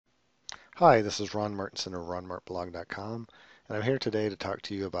Hi, this is Ron Martinson of ronmartblog.com, and I'm here today to talk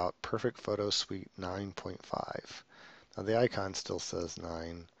to you about Perfect Photo Suite 9.5. Now the icon still says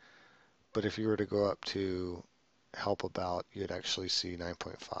 9, but if you were to go up to Help About, you'd actually see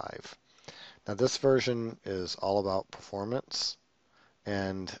 9.5. Now this version is all about performance,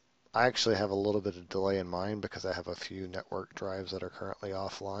 and I actually have a little bit of delay in mine because I have a few network drives that are currently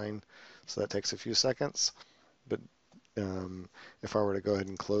offline, so that takes a few seconds. But if I were to go ahead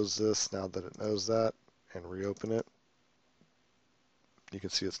and close this now that it knows that and reopen it, you can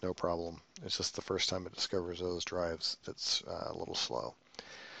see it's no problem. It's just the first time it discovers those drives that's a little slow.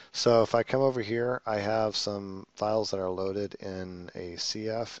 So if I come over here, I have some files that are loaded in a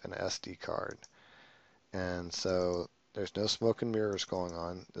CF and SD card. And so there's no smoke and mirrors going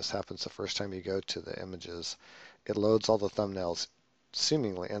on. This happens the first time you go to the images. It loads all the thumbnails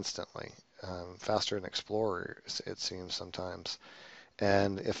seemingly instantly, faster than Explorer, it seems sometimes.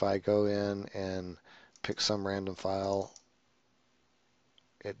 And if I go in and pick some random file,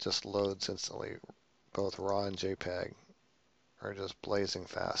 it just loads instantly. Both RAW and JPEG are just blazing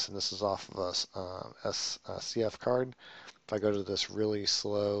fast. And this is off of a CF card. If I go to this really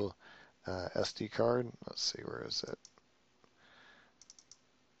slow SD card, let's see, where is it?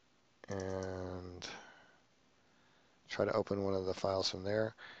 And try to open one of the files from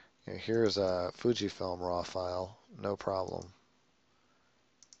there. Here's a Fujifilm RAW file, no problem.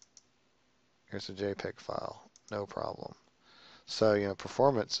 Here's a JPEG file, no problem. So,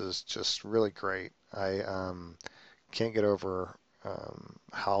 performance is just really great. I can't get over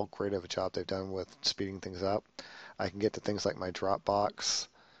how great of a job they've done with speeding things up. I can get to things like my Dropbox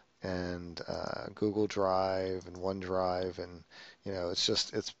and Google Drive and OneDrive, and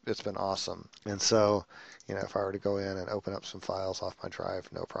it's been awesome. And so, if I were to go in and open up some files off my drive,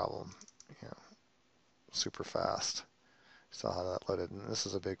 no problem. You know, super fast. Saw how that loaded, and this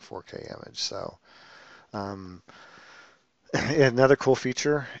is a big 4K image. So, um, another cool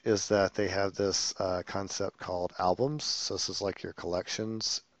feature is that they have this concept called albums. So this is like your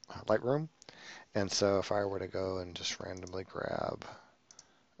collections Lightroom. And so if I were to go and just randomly grab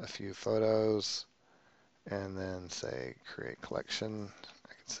a few photos and then say create collection,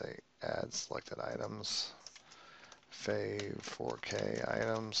 I can say add selected items, fave 4K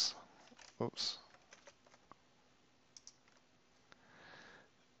items. Oops.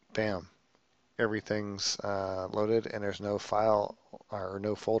 Bam. Everything's loaded and there's no file or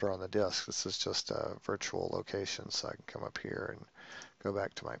no folder on the disk. This is just a virtual location, so I can come up here and go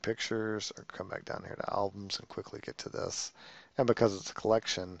back to my pictures or come back down here to albums and quickly get to this. And because it's a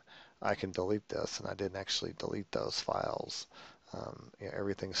collection, I can delete this, and I didn't actually delete those files.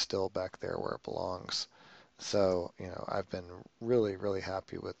 Everything's still back there where it belongs. So, I've been really, really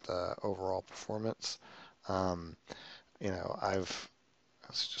happy with the overall performance. Um, I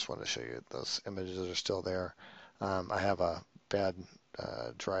just wanted to show you those images are still there. I have a bad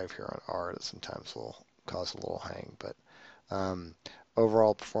drive here on R that sometimes will cause a little hang, but um,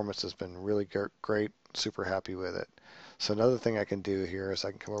 overall performance has been really great. Super happy with it. So another thing I can do here is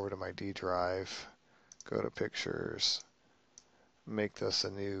I can come over to my D drive, go to Pictures, make this a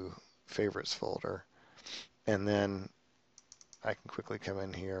new Favorites folder, and then I can quickly come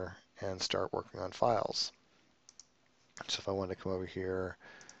in here and start working on files. So if I want to come over here,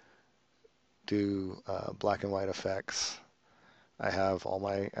 do black and white effects, I have all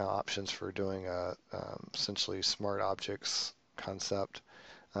my options for doing a essentially smart objects concept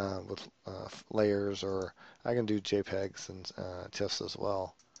with layers, or I can do JPEGs and TIFFs as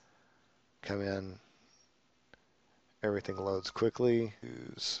well. Come in, everything loads quickly.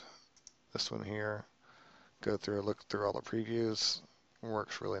 Use this one here. Go through, look through all the previews.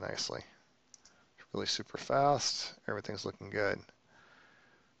 Works really nicely. It's really super fast. Everything's looking good.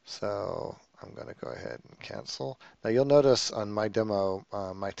 So I'm going to go ahead and cancel. Now you'll notice on my demo,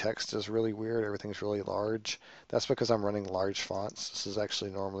 my text is really weird. Everything's really large. That's because I'm running large fonts. This is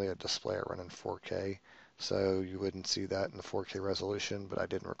actually normally a display I run in 4K, so you wouldn't see that in the 4K resolution, but I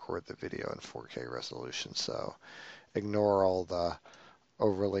didn't record the video in 4K resolution, so ignore all the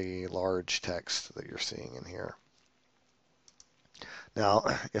overly large text that you're seeing in here. Now,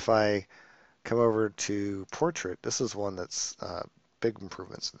 if I come over to portrait, this is one that's big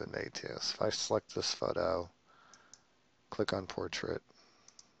improvements have been made to. So if I select this photo, click on portrait,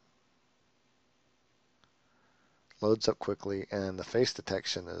 loads up quickly, and the face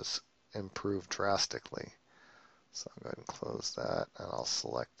detection is improved drastically. So I'll go ahead and close that, and I'll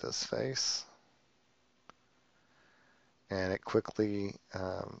select this face. And it quickly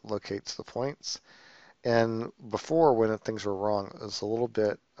locates the points. And before, when things were wrong, it was a little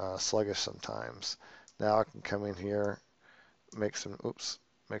bit sluggish sometimes. Now I can come in here, make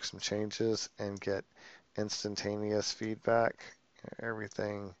make some changes, and get instantaneous feedback.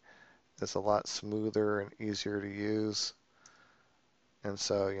 Everything is a lot smoother and easier to use. And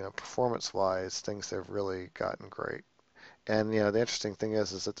so, performance-wise, things have really gotten great. And the interesting thing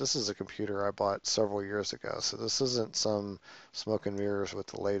is that this is a computer I bought several years ago. So this isn't some smoke and mirrors with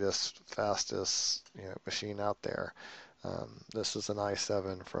the latest, fastest, machine out there. This is an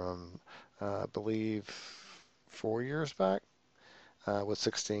i7 from, I believe, 4 years back with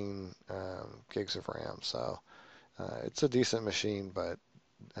 16 gigs of RAM. So it's a decent machine, but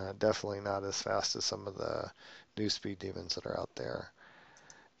definitely not as fast as some of the new speed demons that are out there.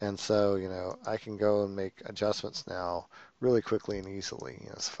 And so, I can go and make adjustments now really quickly and easily.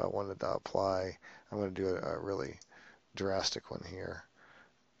 So if I wanted to apply, I'm going to do a really drastic one here,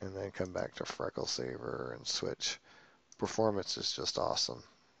 and then come back to Freckle Saver and switch. Performance is just awesome.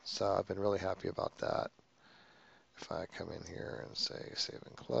 So I've been really happy about that. If I come in here and say save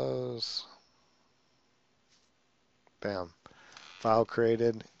and close, bam, file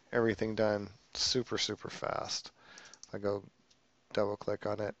created, everything done super, super fast. If I go double click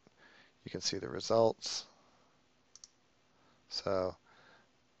on it, you can see the results. So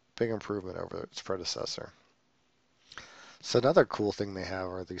big improvement over its predecessor. So another cool thing they have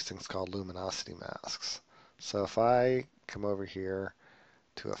are these things called luminosity masks. So if I come over here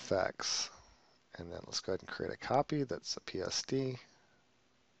to effects, and then let's go ahead and create a copy that's a PSD.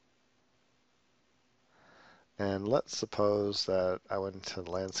 And let's suppose that I went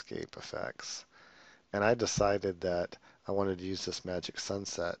into landscape effects, and I decided that I wanted to use this magic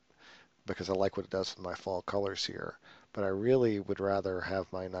sunset because I like what it does with my fall colors here. But I really would rather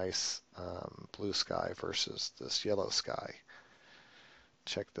have my nice blue sky versus this yellow sky.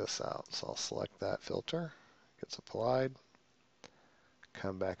 Check this out. So I'll select that filter, gets applied,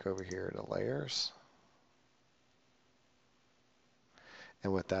 come back over here to layers.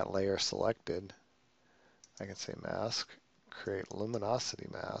 And with that layer selected, I can say mask, create luminosity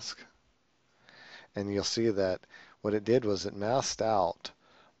mask. And you'll see that what it did was it masked out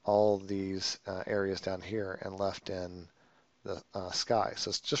all these areas down here and left in the sky. So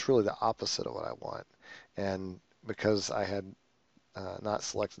it's just really the opposite of what I want. And because I had not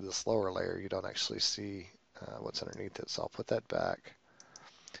selected this lower layer, you don't actually see what's underneath it. So I'll put that back.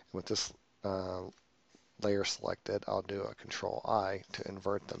 With this layer selected, I'll do a Control I to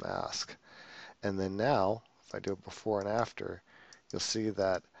invert the mask. And then now, if I do a before and after, you'll see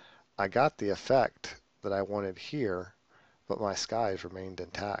that I got the effect that I wanted here, but my skies remained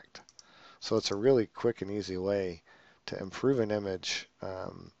intact. So it's a really quick and easy way to improve an image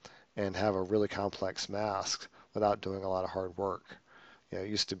and have a really complex mask without doing a lot of hard work. It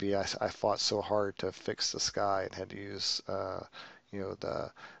used to be I fought so hard to fix the sky and had to use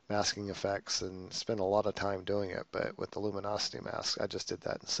the masking effects and spend a lot of time doing it. But with the luminosity mask, I just did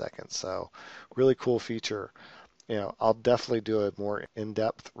that in seconds. So really cool feature. I'll definitely do a more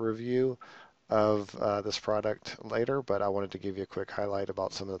in-depth review of this product later, but I wanted to give you a quick highlight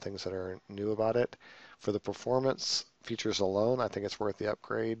about some of the things that are new about it. For the performance features alone, I think it's worth the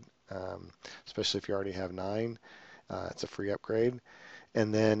upgrade, especially if you already have 9. It's a free upgrade.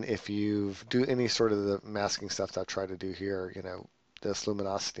 And then if you do any sort of the masking stuff that I've tried to do here, this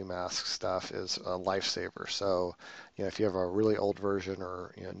luminosity mask stuff is a lifesaver. So, if you have a really old version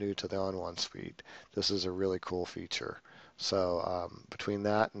or new to the on1 suite, this is a really cool feature. So between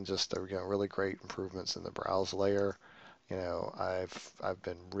that and just the really great improvements in the browse layer, I've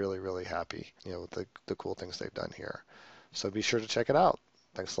been really, really happy with the cool things they've done here. So be sure to check it out.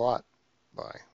 Thanks a lot. Bye.